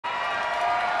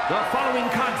The following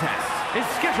contest is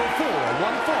scheduled for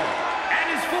one fall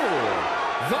and is for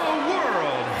the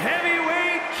World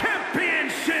Heavyweight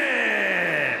Championship.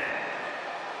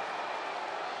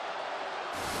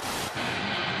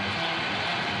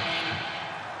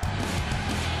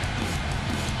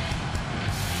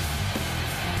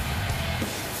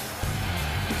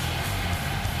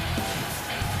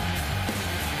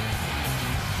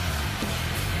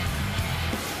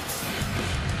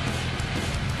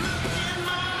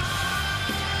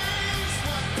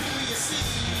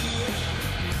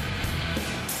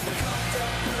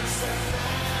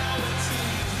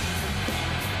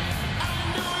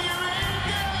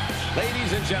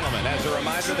 Ladies and gentlemen, as a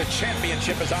reminder, the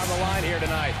championship is on the line here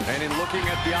tonight. And in looking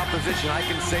at the opposition, I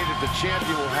can say that the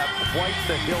champion will have quite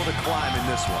the hill to climb in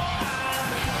this one.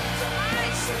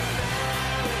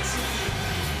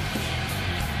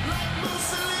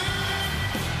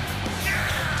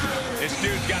 This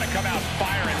dude's got to come out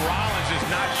firing. Rollins is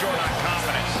not short on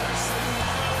confidence.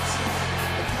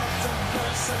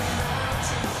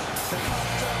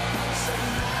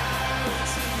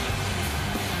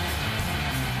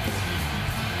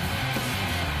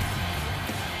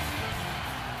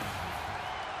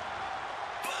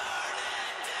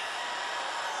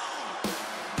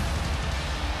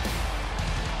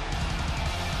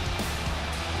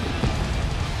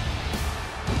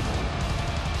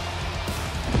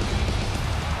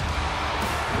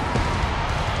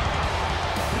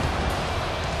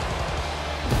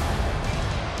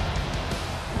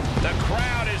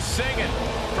 Singing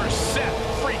for Seth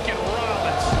Freakin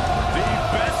Rollins, the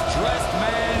best dressed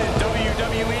man in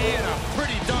WWE and a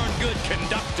pretty darn good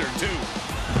conductor too.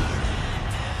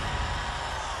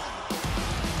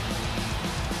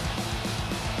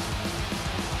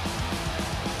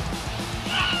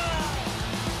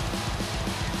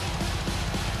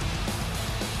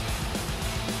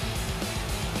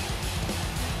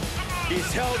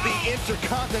 He's held the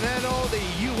Intercontinental, the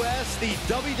US, the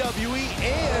WWE,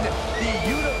 and the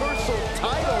Universal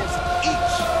titles,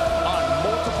 each on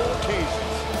multiple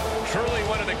occasions. Truly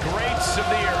one of the greats of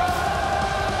the era.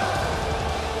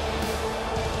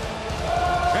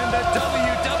 And the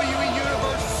WWE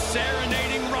Universe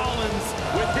serenading Rollins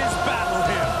with his battle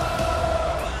hymn.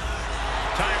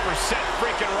 Time for Seth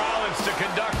Freakin Rollins to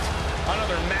conduct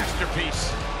another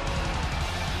masterpiece.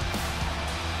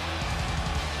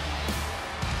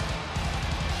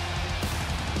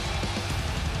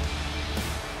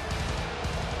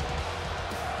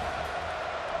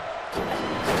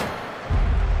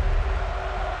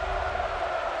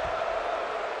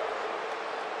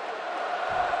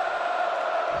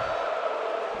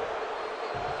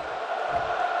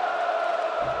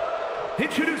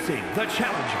 Introducing the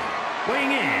challenger,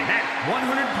 weighing in at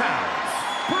 100 pounds,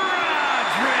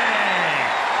 Broderick!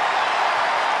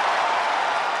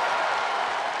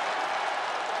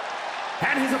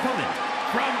 And his opponent,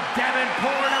 from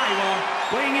Davenport, Iowa,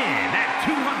 weighing in at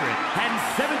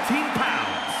 217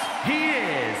 pounds, he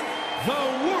is the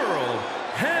World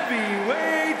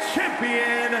Heavyweight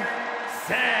Champion,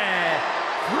 Seth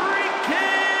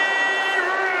Freakin!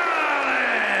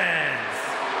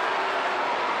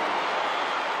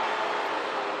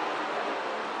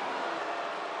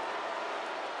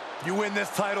 You win this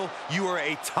title, you are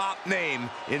a top name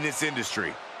in this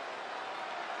industry.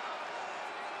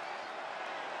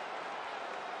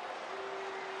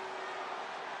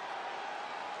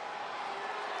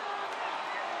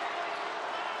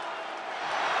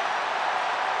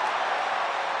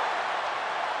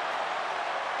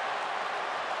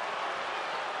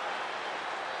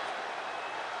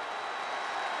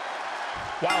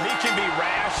 While he can be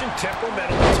rash and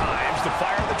temperamental at times, the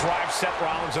fire that drives Seth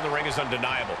Rollins in the ring is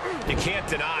undeniable. You can't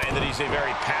deny that he's a very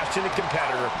passionate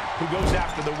competitor who goes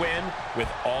after the win with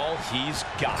all he's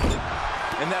got.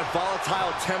 And that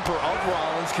volatile temper of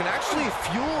Rollins can actually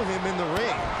fuel him in the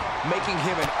ring, making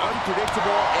him an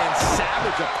unpredictable and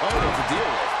savage opponent to deal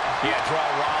with. Yeah, draw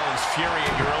Rollins' fury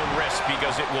at your own risk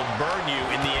because it will burn you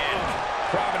in the end.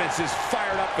 Providence is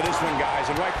fired up for this one, guys,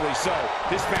 and rightfully so.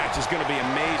 This match is going to be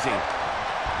amazing.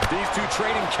 These two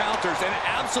trading counters, an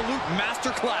absolute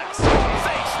masterclass.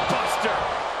 Face buster.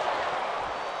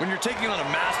 When you're taking on a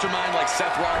mastermind like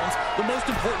Seth Rollins, the most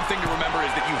important thing to remember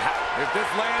is that you have... If this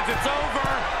lands, it's over.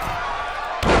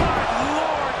 Good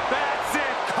Lord, that's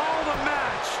it. Call the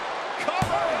match.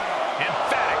 Cover.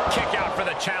 Emphatic kick out for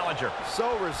the challenger.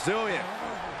 So resilient.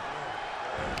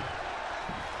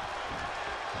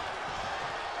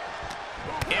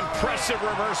 Impressive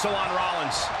reversal on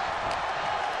Rollins.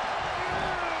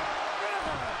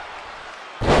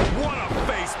 What a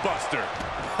face buster.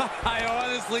 I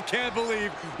honestly can't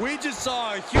believe we just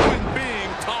saw a human being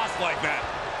tossed like that.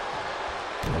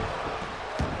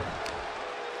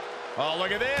 Oh,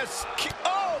 look at this.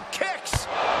 Oh, kicks.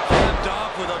 Capped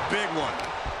off with a big one.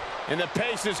 And the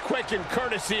pace is quick and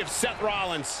courtesy of Seth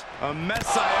Rollins. A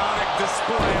messianic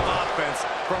display of offense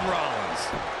from Rollins.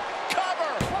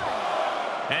 Cover!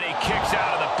 And he kicks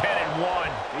out of the pin and one.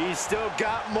 He's still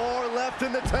got more left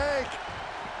in the tank.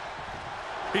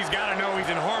 He's got to know he's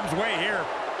in harm's way here.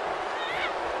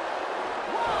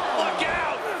 Look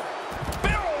out!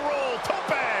 Barrel roll,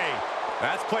 tope!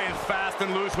 That's playing fast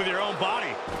and loose with your own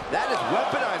body. That is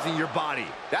weaponizing your body.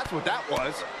 That's what that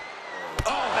was.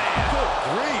 Oh, man. Good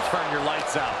grief. Turn your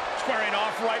lights out. Squaring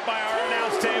off right by our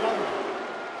announce table.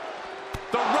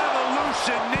 The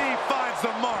Revolution knee finds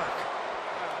the mark.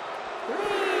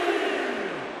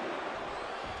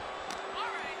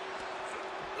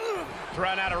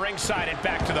 Thrown out of ringside and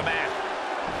back to the mat.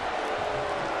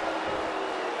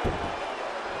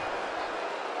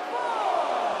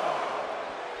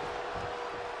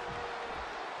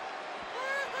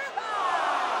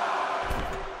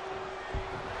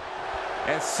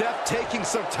 And Seth taking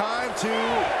some time to,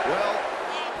 well,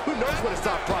 who knows what his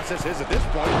thought process is at this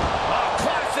point. Oh,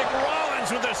 classic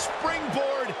Rollins with a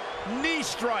springboard knee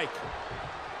strike.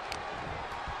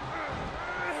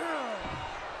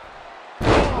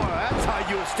 Oh, that's how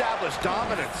you establish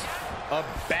dominance. A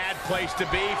bad place to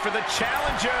be for the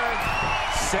challenger.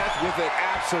 Seth with an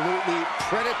absolutely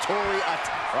predatory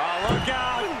attack. Oh, look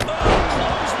out. Oh,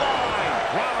 clothesline.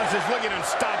 Rollins is looking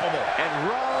unstoppable. And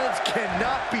Rollins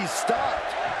cannot be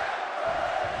stopped.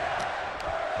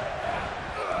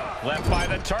 Left by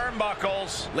the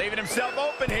turnbuckles, leaving himself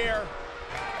open here.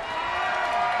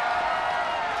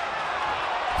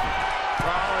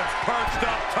 Rollins perched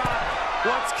up top.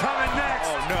 What's coming next?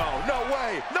 Oh, no. No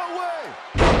way. No way.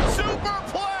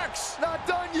 Superplex. Not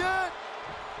done yet.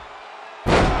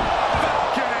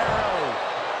 Falcon arrow.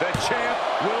 The champ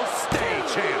will stay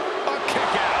champ. A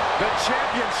kick out. The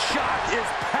champion's shot is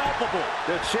palpable.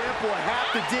 The champ will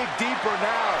have to dig deeper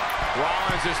now.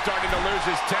 Rollins is starting to lose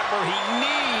his temper. He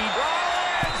needs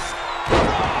Rollins.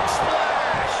 Frog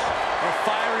splash. A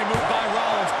fiery move by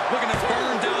Rollins, looking to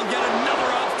burn down yet another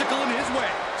obstacle in his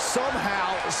way.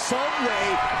 Somehow, some way,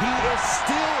 he is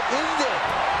still in there.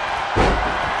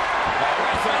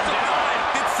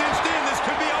 It's cinched in. This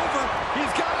could be over.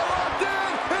 He's got it locked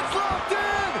in. It's locked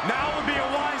in. Now would be a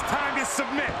wise time to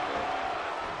submit.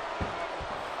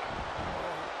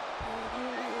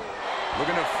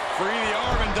 Looking to free the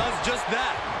arm and does just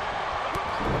that.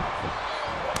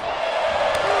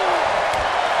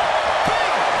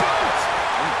 Big boot.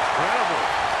 Incredible.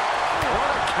 What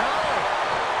a counter.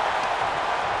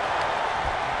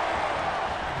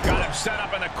 Got him set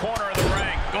up in the corner of the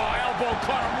ring. Oh, elbow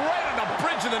caught him right on the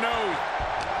bridge of the nose.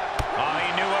 Oh, he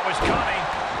knew what was coming.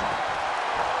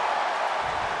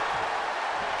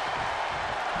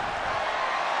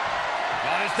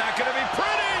 Oh, it's not going to be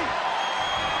pretty.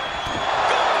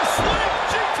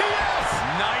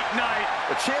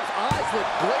 The champ's eyes look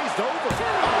glazed over. Oh,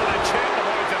 the champ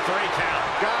avoids a 3 count.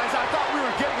 Guys, I thought we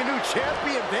were getting a new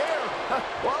champion there.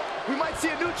 Well, we might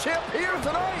see a new champ here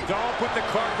tonight. Don't put the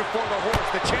cart before the horse.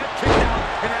 The champ kicked out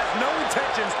and has no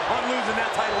intentions on losing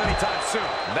that title anytime soon.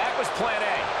 That was plan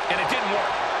A, and it didn't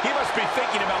work. He must be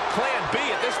thinking about plan B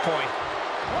at this point.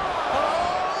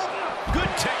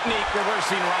 Good technique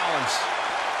reversing Rollins.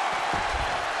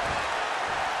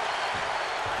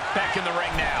 Back in the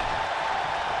ring now.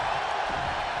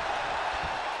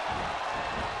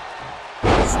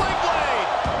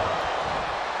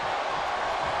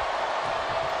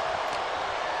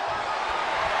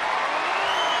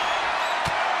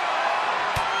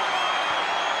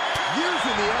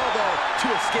 Using the elbow to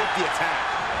escape the attack.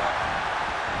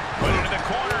 Put it in the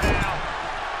corner now.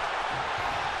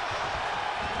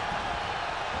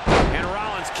 And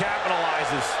Rollins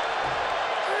capitalizes.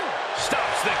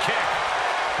 Stops the kick.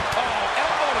 Oh,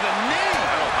 elbow to the knee.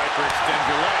 That'll hyperextend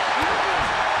your leg.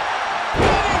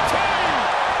 DDT.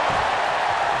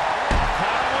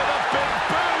 Caught him with a big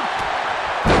boot.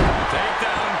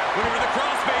 Takedown. Looking for the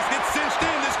crossface. It's cinched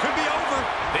in. This could be over.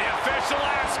 The official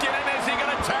asking him, is he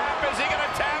going to tap? Is he going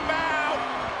to tap out?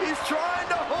 He's trying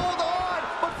to hold on,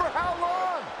 but for how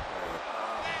long?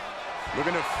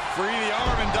 Looking to free the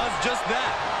arm and does just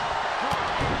that.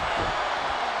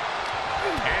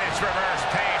 And it's reverse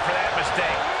pain for that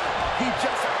mistake. He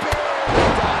just barely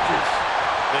dodges.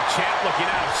 The champ looking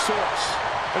out of sorts.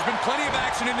 There's been plenty of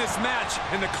action in this match,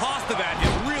 and the cost of that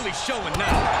is really showing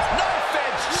now. Knife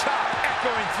edge chop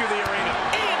echoing through the arena.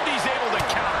 And he's able to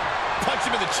counter. Punch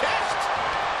him in the chest.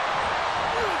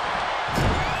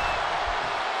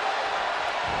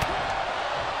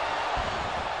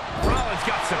 Rollins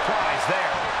got surprised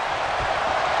there.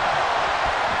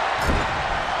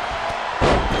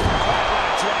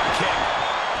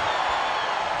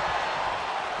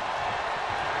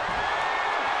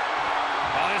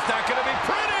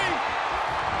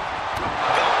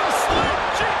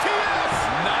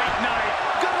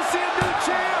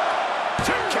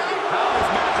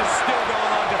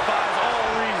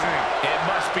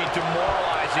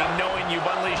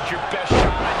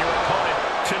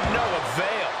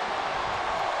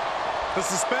 The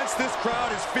suspense this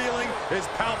crowd is feeling is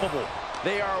palpable.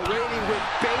 They are waiting with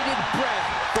bated breath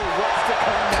for what's to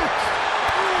come next.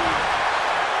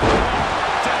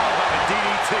 Down by the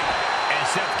DDT. And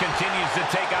Seth continues to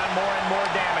take on more and more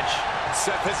damage.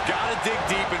 Seth has got to dig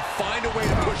deep and find a way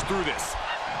to push through this.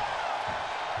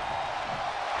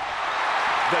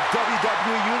 The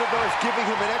WWE Universe giving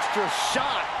him an extra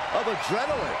shot of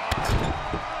adrenaline.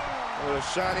 The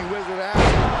Shining Wizard out.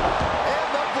 And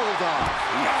the Bulldog.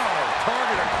 No,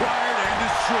 target acquired and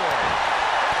destroyed.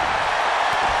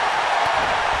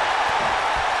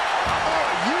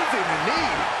 Oh, using the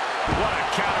knee. What a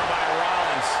counter by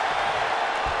Rollins.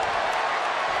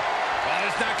 Well,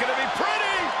 it's not going to be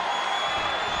pretty.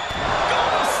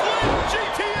 Oh, slim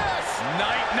GTS.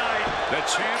 Night. The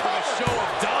champ of a show of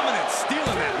dominance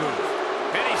stealing that move.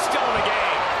 And he's still in the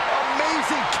game.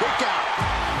 Amazing kick out.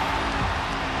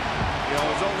 You know,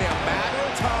 it was only a matter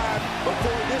of time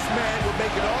before this man would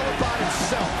make it all about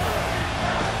himself.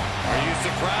 Are you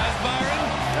surprised,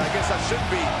 Byron? I guess I should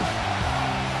be.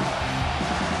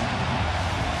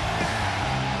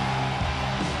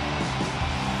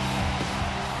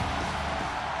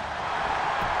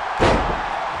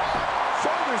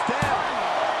 Shoulders down.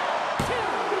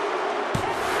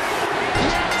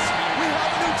 Yes, we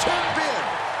have a new champion.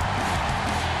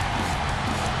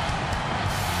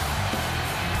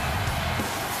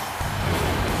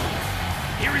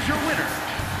 Here is your winner,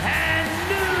 and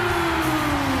new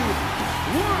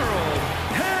World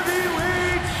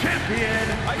Heavyweight Champion,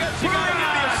 I guess you gotta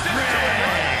give the assist to him,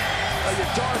 right?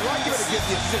 You're darn right you're going to give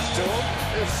the assist to him.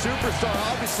 This superstar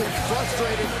obviously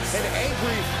frustrated and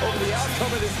angry over the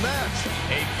outcome of this match.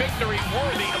 A victory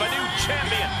worthy of a new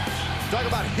champion. Talk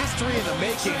about history in the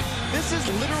making. This is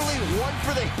literally one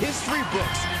for the history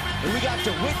books. And we got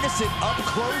to witness it up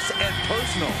close and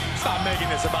personal. Stop making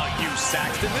this about you,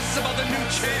 Saxton. This is about the new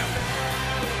champ.